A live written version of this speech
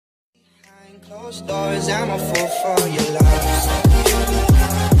Closed doors, I'm a fool for your love.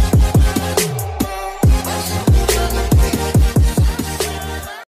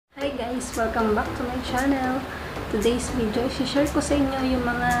 Hi guys! Welcome back to my channel. Today's video, i-share ko sa inyo yung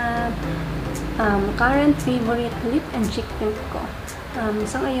mga current favorite lip and cheek tint ko.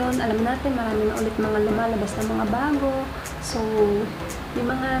 Sa ngayon, alam natin marami na ulit mga lumalabas na mga bago. So, yung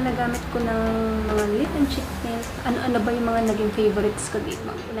mga nagamit ko ng mga lip and cheek tint, ano-ano ba yung mga naging favorites ko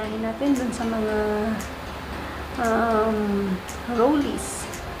dito? Unahin natin dun sa mga rollies.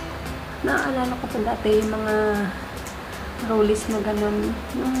 Naaalala ko pa dati yung mga rollies na ganun.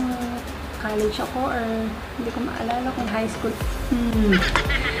 Nung college ako or hindi ko maalala kung high school.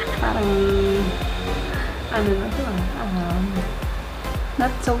 Parang ano na to not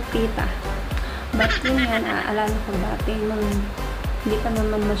so tita. But yun nga, naaalala ko dati nung hindi pa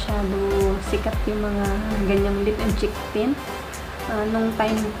naman masyado sikat yung mga ganyang lip and cheek tint. Nung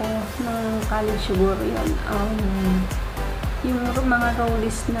time ko, nung college siguro yun, yung mga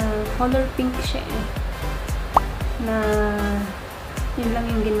rollies na color pink siya na yun lang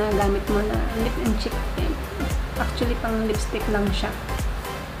yung ginagamit mo na lip and cheek tint. Actually, pang lipstick lang siya.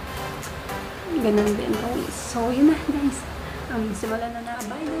 Ganun din rollies. So, yun na guys. Simulan na.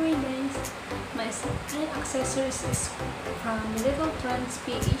 By the way guys, my accessories is from Little Trends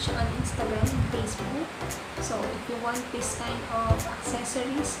PH on Instagram and Facebook. So, if you want this kind of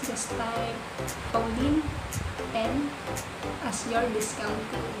accessories, just type Pauline N as your discount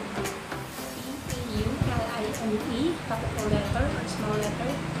code. Pauline, capital letter or small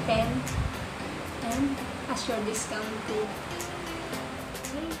letter, 10 and as your discount code.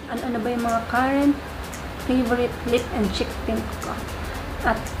 Ano ba yung mga current favorite lip and cheek tint ko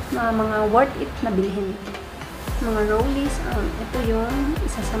at mga worth it na bilhin? Mga rollies, ito yung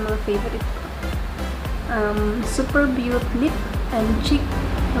isa sa mga favorite ko. Super Beauty lip and cheek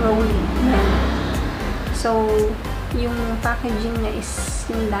rollie. So, yung packaging niya is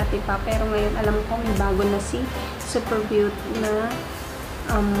yung dati pa, pero ngayon alam ko may bago na si Super Beauty na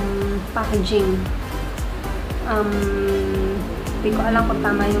packaging. Hindi ko alam kung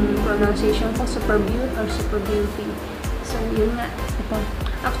tama yung pronunciation ko, Super Beauty or Super Beauty. So, yun nga. Ito.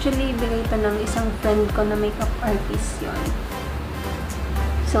 Actually, bigay ito ng isang friend ko na makeup artist yun.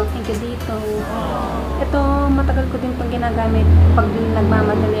 So, thank you dito. Ito, matagal ko din pag ginagamit pag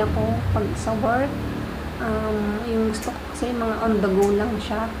nagmamadali ako pag sa work. Yung gusto ko kasi mga on the go lang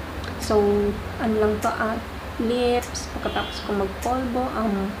siya. So, ano lang to, lips, pagkatapos ko magpolvo,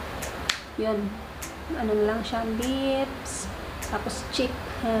 yun. Ano lang siya, lips, tapos cheek,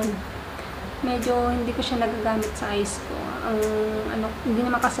 medyo hindi ko siya nagagamit sa eyes ko. Hindi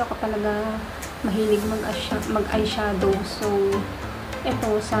naman kasi ako talaga mahilig mag-eyeshadow. So, ito,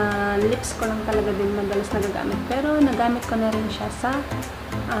 sa lips ko lang talaga din madalas nagagamit. Pero, nagamit ko na rin siya sa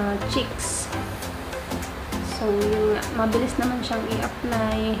cheeks. So, yun nga, mabilis naman siyang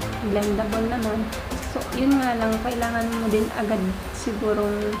i-apply, blendable naman. So, yun nga lang, kailangan mo din agad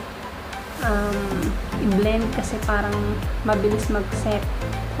sigurong i-blend kasi parang mabilis mag-set.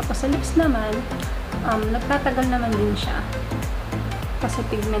 Tapos sa lips naman, nagtatagal naman din siya kasi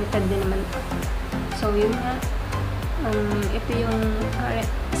pigmented din naman ito. So yun nga, ito yung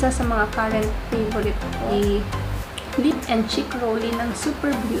isa sa mga current favorite ko, lip and cheek rollie ng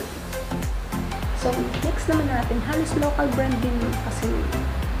Super Beauty. So next naman natin, halos local brand din kasi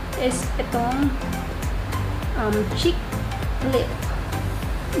is itong cheek lip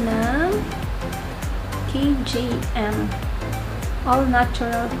ng KJM All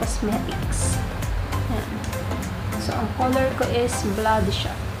Natural Cosmetics. Yan. So, ang color ko is blood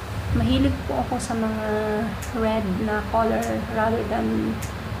siya. Mahilig po ako sa mga red na color rather than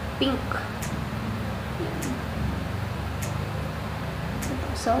pink. Yan.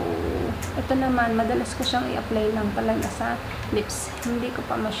 So, ito naman, madalas ko siyang i-apply lang talaga sa lips. Hindi ko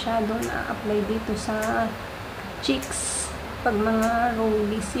pa masyado na-apply dito sa cheeks. Pag mga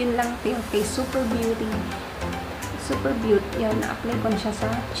rollies, yun lang yung kay Super Beauty. Super Beauty, yan, na-apply ko siya sa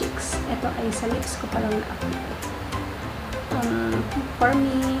cheeks. Ito ay sa lips ko palang na-apply. For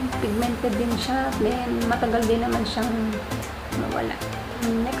me, pigmented din siya. Then, matagal din naman siyang mawala.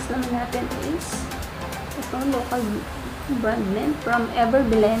 Next naman natin is ito, local brand name from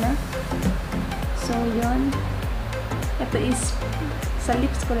Bilhin. So, yun. Ito is sa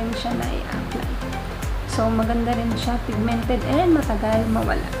lips ko rin siya na i-apply. So, maganda rin siya, pigmented, and matagal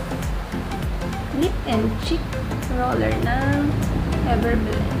mawala. Lip and cheek roller ng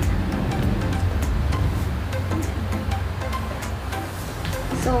Bilhin.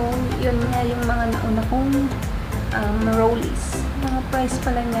 So, yun nga yung mga nauna kong rollies. Mga price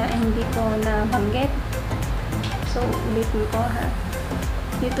pala niya ay hindi ko nabanggit. So, ulitin ko ha.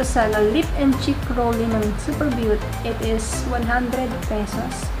 Dito sa lip and cheek rolling ng Super Beauty, it is 100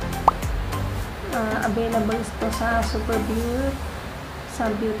 pesos. Available ito sa Super Beauty,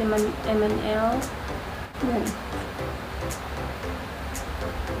 sa Beauty MNL. Yan.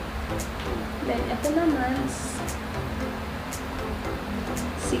 Then, ito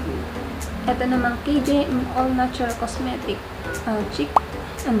naman KJ All Natural Cosmetic cheek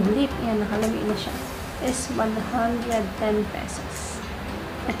and lip. Yan, nakalagay na siya. Is 110 pesos.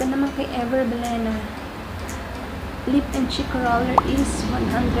 Ito naman kay Bilhin lip and cheek roller is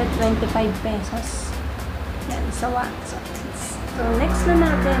 125 pesos. Yan, sa Watsons. So, next na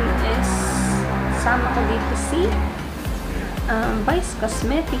natin is sama ko dito si Vice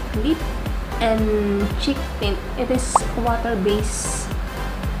Cosmetic lip and cheek tint. It is water base.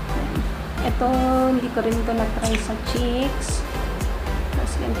 Ito, hindi ko rin ito na-try sa cheeks.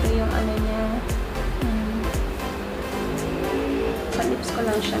 Tapos ganito yung ano niya. Sa lips ko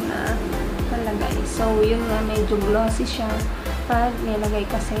lang siya na nalagay. So, yun nga, medyo glossy siya. Pag nilagay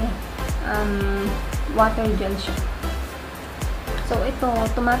kasi water gel siya. So, ito,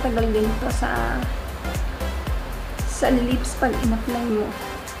 tumatagal din ito sa lips pag in-apply mo.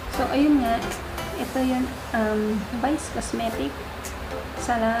 So, ayun nga, ito yun, Vice Cosmetic.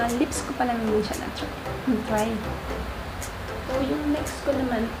 Sa lips ko pa lang hindi siya na-try. So, yung next ko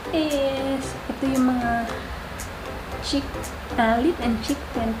naman is, ito yung mga cheek, lip and cheek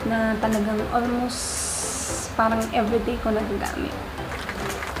tint na talagang almost parang everyday ko nagagamit.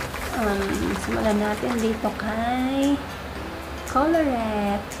 Simulan natin dito kay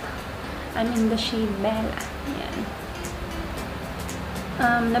Colorette. I'm in the shade Bella. Yan.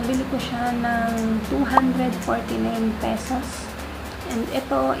 Nabili ko siya ng 249 pesos. And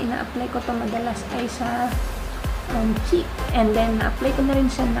ito, ina-apply ko to madalas ay sa cheek. And then, na-apply ko na rin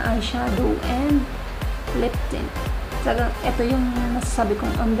siya na eyeshadow and lip tint. So, ito yung masasabi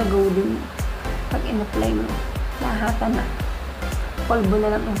kong on the go din. Pag in-apply mo, lahata na. Polvo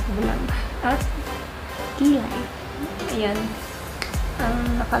na lang ang kulang. At kilay. Ayan.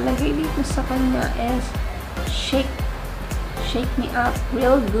 Ang nakalagay dito sa kanya is shake me up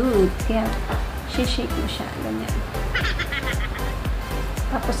real good. Kaya, shake mo siya. Ganyan.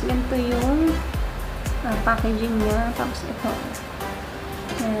 Tapos, ganito yung packaging niya. Tapos, ito.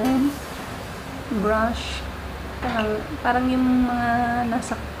 And, brush. Parang yung mga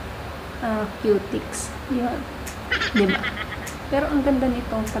nasa cutics. Yun. Diba? Pero, ang ganda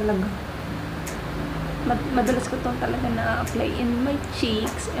nito talaga. Madalas ko itong talaga na-apply in my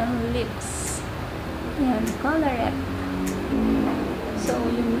cheeks and lips. Yan. Colorette. So,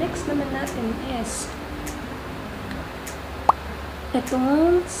 yung next naman natin is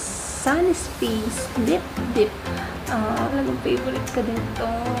itong Sunny Space Lip Dip. Talagang favorite ko din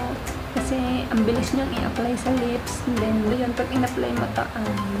ito. Kasi, ang bilis niyang i-apply sa lips. And then, yun, pag in-apply mo ito,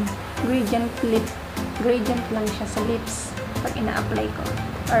 gradient lang siya sa lips pag ina-apply ko.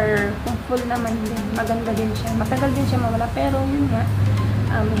 Or, kung full naman din, maganda din siya. Matagal din siya mawala. Pero, yun nga,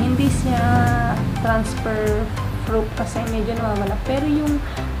 hindi siya transfer proof kasi medyo nawawala. Pero, yung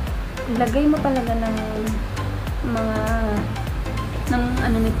lagay mo talaga ng mga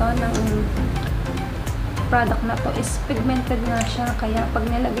ng product na to is pigmented nga siya, kaya pag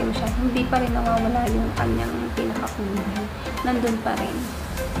nilagay mo siya, hindi pa rin nawawala yung kanyang pinakakulay. Nandun pa rin.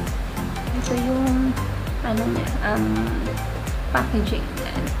 So, yung packaging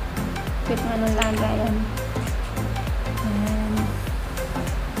yan. Fit nga ng lagayan.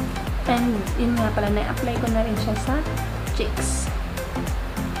 And yun nga pala, na-apply ko na rin siya sa cheeks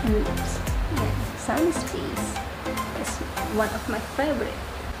and lips. Yan. Sunny Space is one of my favorite.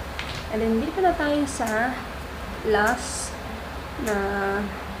 And then, dito na tayo sa last na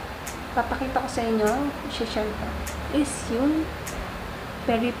papakita ko sa inyo, i-share ko, is yung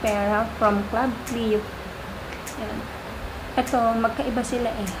Peripera from Club Clio. Yan. Ito, magkaiba sila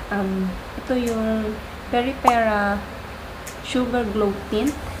eh. Ito yung Peripera Sugar Glow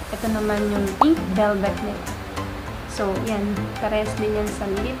Tint. Ito naman yung Pink Velvet Lip. So, yan. Parehas din yan sa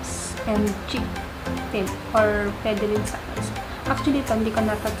lips and cheek tint. Or pwede rin sa eyes. Actually, ito, hindi ko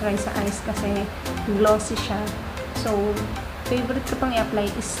natatry sa eyes kasi glossy siya. So, favorite ko pang i-apply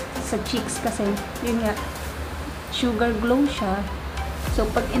is sa cheeks kasi, yun nga, sugar glow siya. So,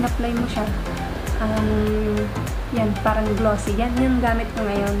 pag in-apply mo siya, yan, parang glossy. Yan yung gamit ko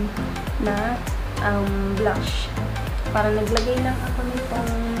ngayon na blush. Parang naglagay lang ako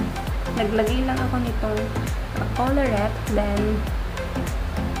nitong Colorette, then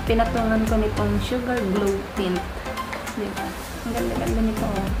pinatungan ko nitong Sugar Glow Tint. Diba? Ang ganda-ganda nito.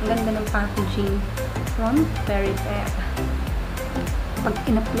 Ang ganda ng packaging from Peripera. Pag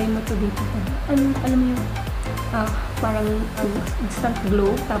in-apply mo to dito, alam mo yung parang instant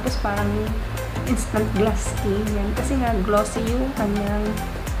glow, tapos parang instant glass skin. Yan. Kasi nga glossy yung kanyang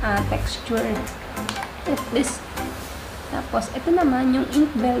texture. At this, tapos ito naman yung ink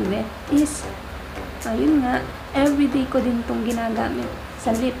velvet is ayun nga, everyday ko din itong ginagamit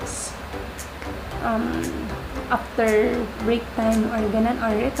sa lips. After break time or ganun,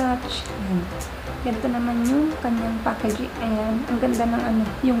 or retouch. Ayan. Ganito naman yung kanyang packaging. Ayan. Ang ganda ng ano,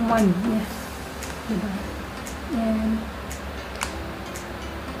 yung wand niya. Diba? Ayan.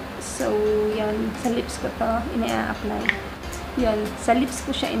 So, yan. Sa lips ko to, ina-apply. Yan. Sa lips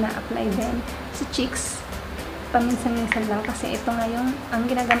ko siya ina-apply din. Sa cheeks, paminsan-minsan lang. Kasi ito nga yung, ang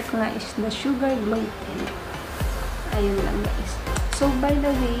ginagamit ko nga is the Sugar Glow Tint. Ayun lang guys. So, by the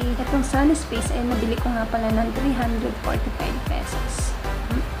way, itong Sunny Space ay nabili ko nga pala ng 345 pesos.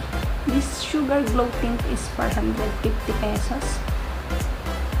 This Sugar Glow Tint is 450 pesos.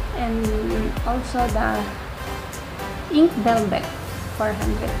 And also the Ink Velvet,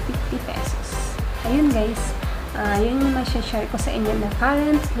 450 pesos. Ayun guys, yun yung share ko sa inyo na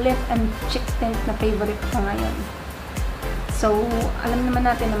current lip and cheek tint na favorite ko ngayon. So, alam naman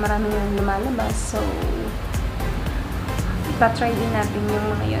natin na maraming lumalabas. So, try din natin yung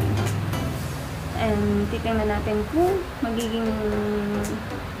mga yun. And titingnan natin kung magiging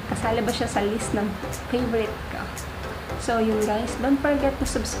kasali ba siya sa list ng favorite ko. So yun guys, don't forget to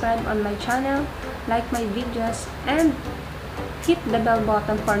subscribe on my channel, like my videos, and hit the bell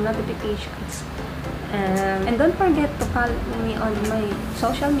button for notifications. And don't forget to follow me on my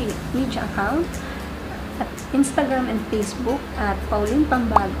social media account at Instagram and Facebook at Pauline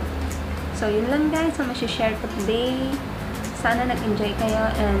Pambago. So yun lang guys ang share ko today. Sana nag-enjoy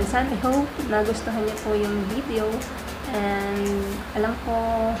kayo, and sana I hope nagustuhan niyo po yung video, and alam ko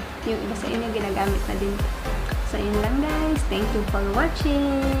yung iba sa inyo ginagamit na din. So yun lang guys, thank you for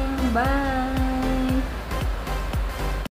watching, bye!